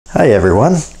Hi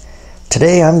everyone.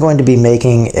 Today I'm going to be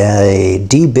making a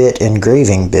D-bit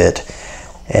engraving bit,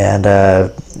 and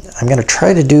I'm going to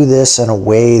try to do this in a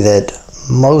way that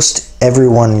most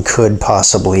everyone could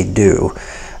possibly do.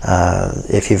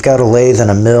 If you've got a lathe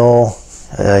and a mill,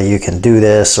 you can do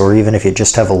this, or even if you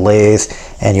just have a lathe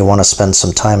and you want to spend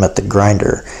some time at the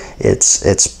grinder,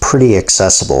 it's pretty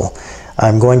accessible.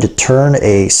 I'm going to turn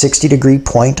a 60-degree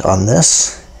point on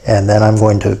this, and then I'm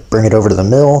going to bring it over to the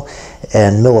mill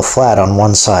and mill a flat on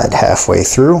one side halfway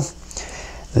through.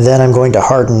 Then I'm going to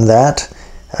harden that.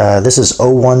 This is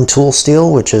 01 tool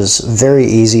steel, which is very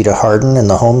easy to harden in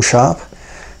the home shop.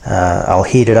 I'll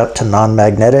heat it up to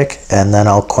non-magnetic and then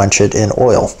I'll quench it in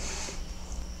oil.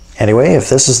 Anyway, if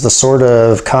this is the sort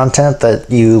of content that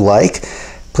you like,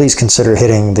 please consider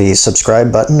hitting the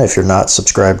subscribe button if you're not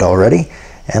subscribed already,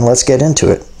 and let's get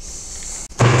into it.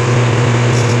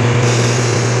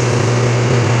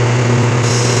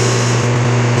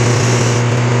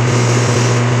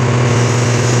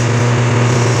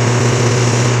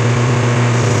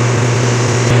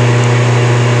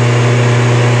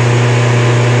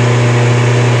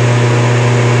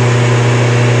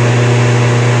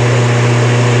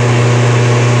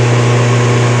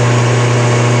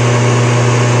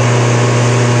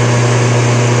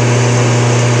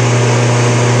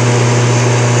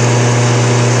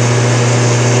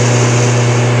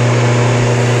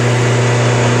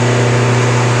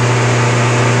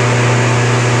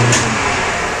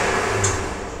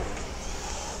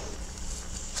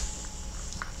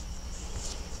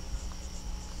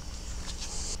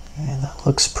 And that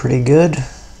looks pretty good.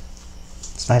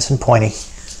 It's nice and pointy.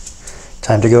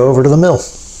 Time to go over to the mill.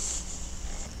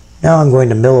 Now I'm going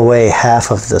to mill away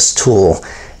half of this tool,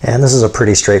 and this is a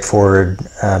pretty straightforward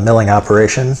milling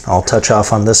operation. I'll touch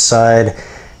off on this side,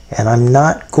 and I'm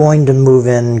not going to move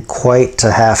in quite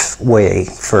to halfway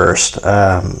first.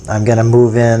 I'm going to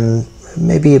move in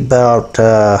maybe about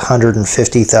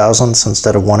 150 thousandths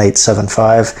instead of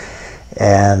 1/875,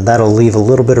 and that'll leave a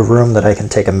little bit of room that I can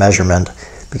take a measurement,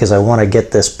 because I want to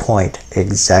get this point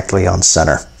exactly on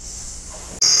center.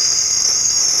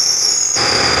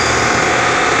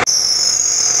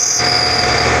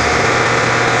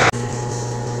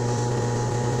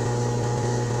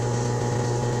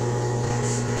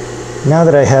 Now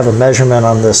that I have a measurement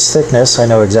on this thickness, I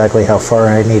know exactly how far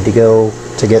I need to go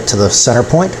to get to the center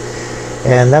point,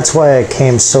 and that's why I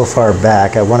came so far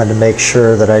back. I wanted to make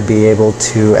sure that I'd be able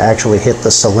to actually hit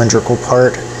the cylindrical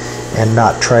part and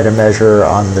not try to measure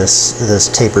on this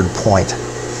tapered point.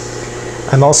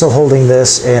 I'm also holding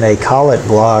this in a collet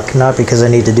block, not because I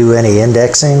need to do any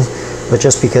indexing, but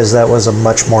just because that was a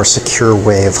much more secure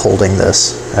way of holding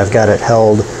this. I've got it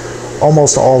held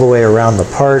almost all the way around the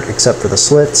part except for the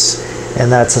slits, and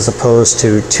that's as opposed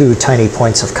to two tiny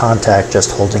points of contact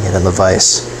just holding it in the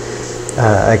vise.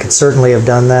 I could certainly have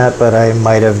done that, but I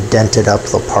might have dented up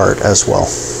the part as well.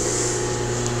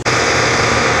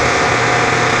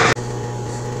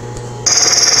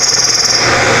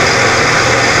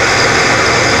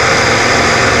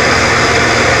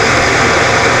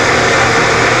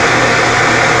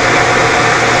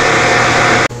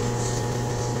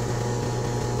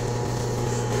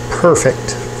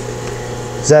 Perfect.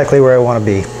 Exactly where I want to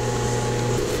be.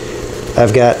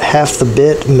 I've got half the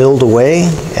bit milled away,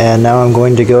 and now I'm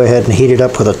going to go ahead and heat it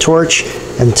up with a torch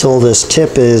until this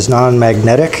tip is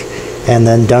non-magnetic, and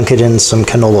then dunk it in some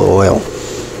canola oil.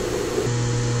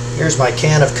 Here's my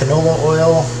can of canola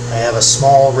oil. I have a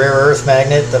small rare earth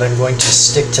magnet that I'm going to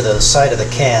stick to the side of the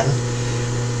can.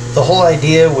 The whole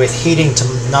idea with heating to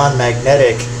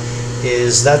non-magnetic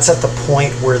is that's at the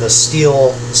point where the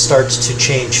steel starts to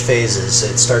change phases.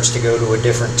 It starts to go to a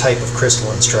different type of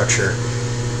crystalline structure.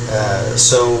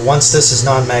 So once this is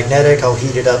non-magnetic, I'll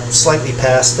heat it up slightly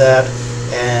past that,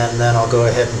 and then I'll go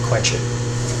ahead and quench it.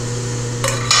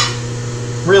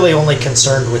 Really only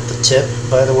concerned with the tip,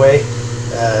 by the way.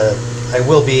 I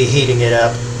will be heating it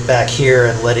up back here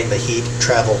and letting the heat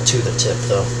travel to the tip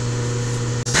though.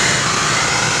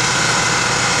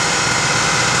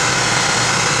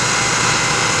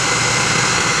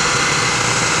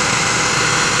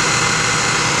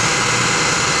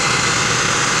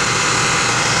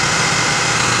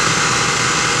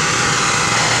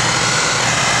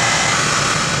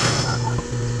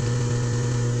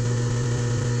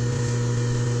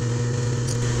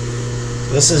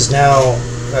 This is now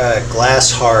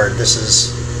glass hard. This is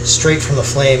straight from the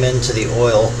flame into the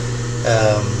oil.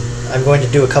 I'm going to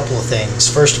do a couple of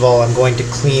things. First of all, I'm going to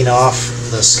clean off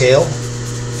the scale,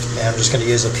 and I'm just going to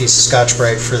use a piece of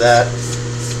Scotch-Brite for that.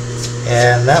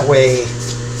 And that way,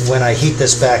 when I heat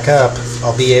this back up,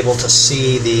 I'll be able to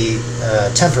see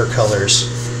the temper colors.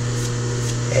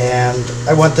 And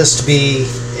I want this to be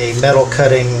a metal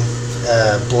cutting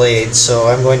blade, so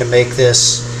I'm going to make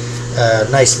this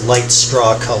nice light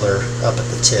straw color up at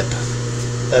the tip.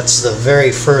 That's the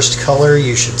very first color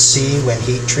you should see when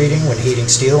heating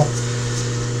steel.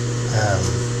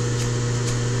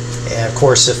 And of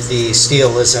course, if the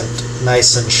steel isn't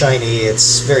nice and shiny,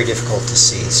 it's very difficult to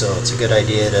see, so it's a good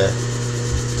idea to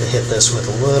hit this with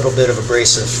a little bit of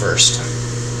abrasive first.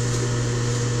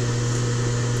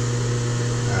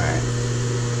 Alright,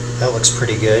 that looks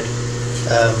pretty good.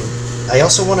 I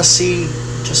also want to see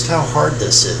just how hard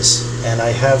this is, and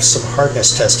I have some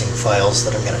hardness testing files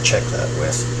that I'm going to check that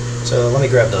with. So let me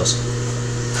grab those.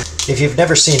 If you've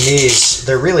never seen these,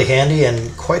 they're really handy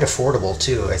and quite affordable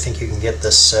too. I think you can get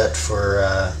this set for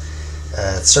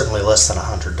certainly less than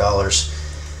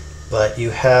 $100. But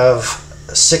you have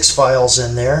 6 files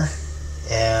in there,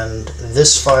 and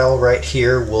this file right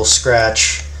here will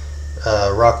scratch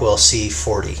Rockwell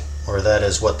C40, or that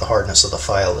is what the hardness of the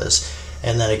file is.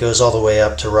 And then it goes all the way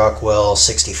up to Rockwell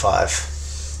 65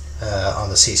 on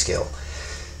the C scale.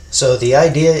 So the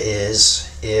idea is,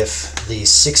 if the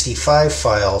 65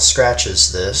 file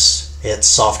scratches this, it's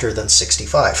softer than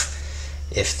 65.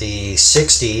 If the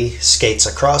 60 skates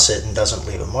across it and doesn't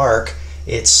leave a mark,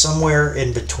 it's somewhere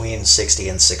in between 60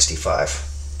 and 65.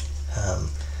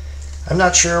 I'm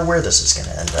not sure where this is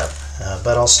going to end up,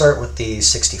 but I'll start with the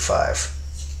 65.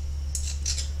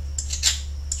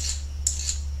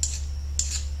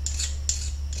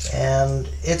 And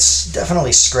it's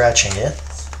definitely scratching it.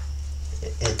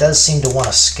 It does seem to want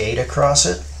to skate across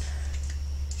it.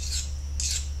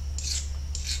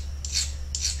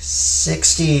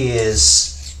 60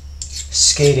 is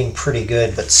skating pretty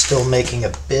good, but still making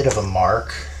a bit of a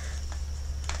mark.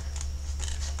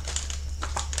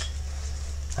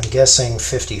 I'm guessing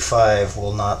 55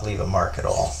 will not leave a mark at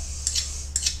all.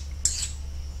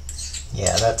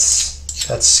 Yeah, that's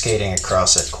skating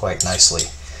across it quite nicely.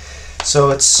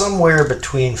 So it's somewhere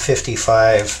between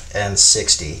 55 and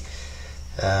 60.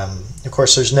 Of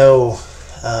course, there's no,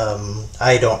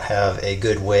 I don't have a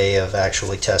good way of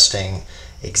actually testing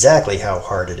exactly how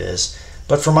hard it is,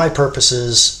 but for my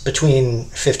purposes, between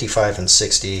 55 and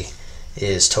 60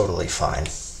 is totally fine.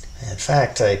 In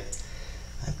fact, I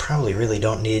probably really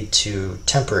don't need to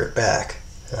temper it back.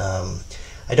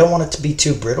 I don't want it to be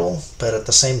too brittle, but at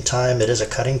the same time, it is a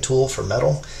cutting tool for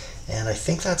metal, and I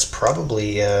think that's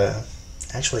probably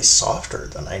actually softer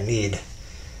than I need.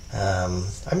 I'm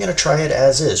going to try it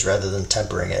as is rather than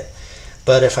tempering it.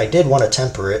 But if I did want to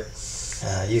temper it,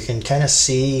 you can kind of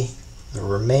see the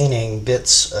remaining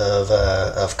bits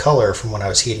of color from when I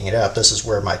was heating it up. This is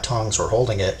where my tongs were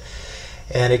holding it.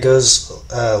 And it goes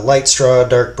light straw,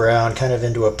 dark brown, kind of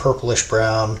into a purplish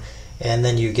brown, and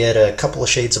then you get a couple of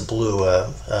shades of blue,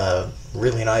 a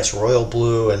really nice royal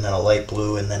blue, and then a light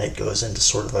blue, and then it goes into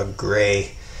sort of a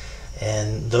gray.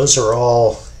 And those are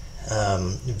all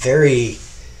very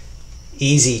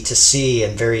easy to see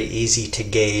and very easy to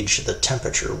gauge the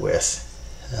temperature with.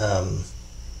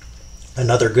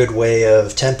 Another good way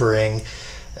of tempering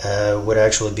would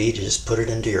actually be to just put it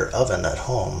into your oven at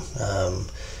home,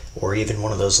 or even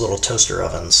one of those little toaster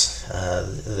ovens.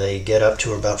 They get up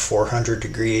to about 400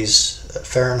 degrees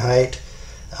Fahrenheit.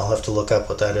 I'll have to look up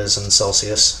what that is in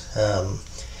Celsius.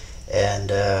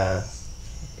 And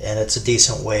it's a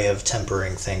decent way of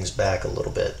tempering things back a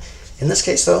little bit. In this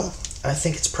case, though, I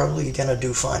think it's probably gonna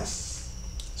do fine.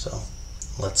 So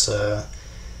let's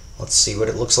see what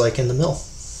it looks like in the mill.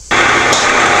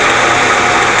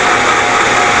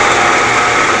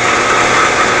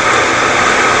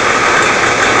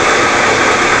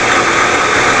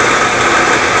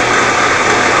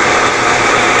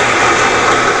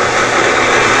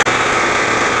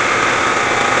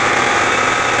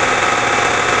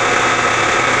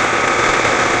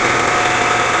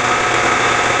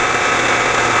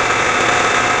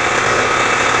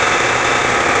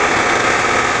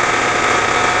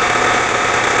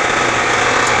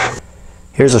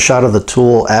 Here's a shot of the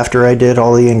tool after I did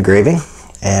all the engraving,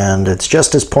 and it's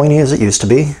just as pointy as it used to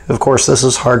be. Of course, this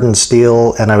is hardened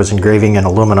steel, and I was engraving in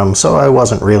aluminum, so I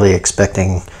wasn't really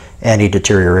expecting any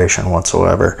deterioration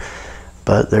whatsoever.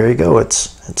 But there you go,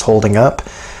 it's holding up.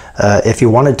 If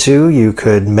you wanted to, you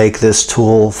could make this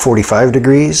tool 45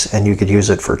 degrees, and you could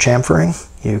use it for chamfering.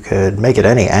 You could make it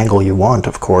any angle you want,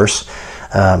 of course.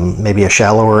 Maybe a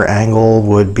shallower angle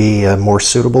would be a more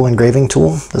suitable engraving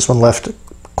tool. This one left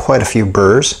quite a few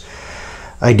burrs.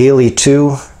 Ideally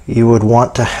too, you would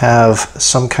want to have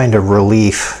some kind of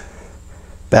relief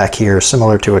back here,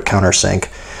 similar to a countersink,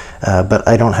 but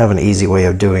I don't have an easy way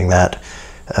of doing that.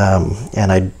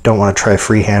 and I don't want to try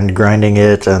freehand grinding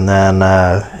it and then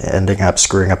ending up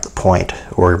screwing up the point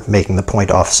or making the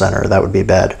point off center. That would be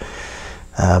bad.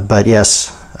 But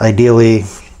yes, ideally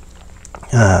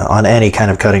on any kind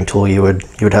of cutting tool you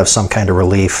would have some kind of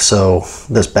relief so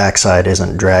this backside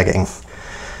isn't dragging.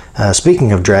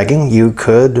 Speaking of dragging, you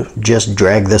could just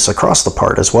drag this across the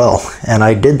part as well, and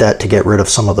I did that to get rid of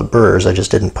some of the burrs. I just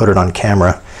didn't put it on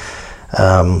camera.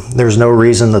 There's no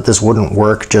reason that this wouldn't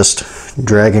work just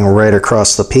dragging right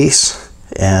across the piece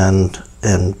and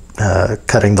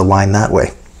cutting the line that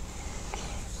way.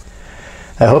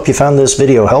 I hope you found this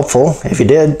video helpful. If you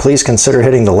did, please consider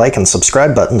hitting the like and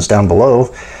subscribe buttons down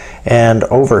below. And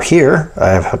over here,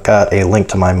 I've got a link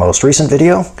to my most recent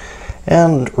video.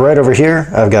 And right over here,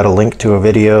 I've got a link to a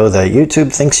video that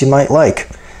YouTube thinks you might like.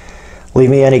 Leave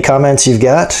me any comments you've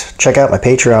got. Check out my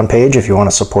Patreon page if you want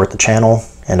to support the channel.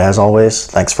 And as always,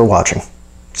 thanks for watching.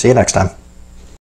 See you next time.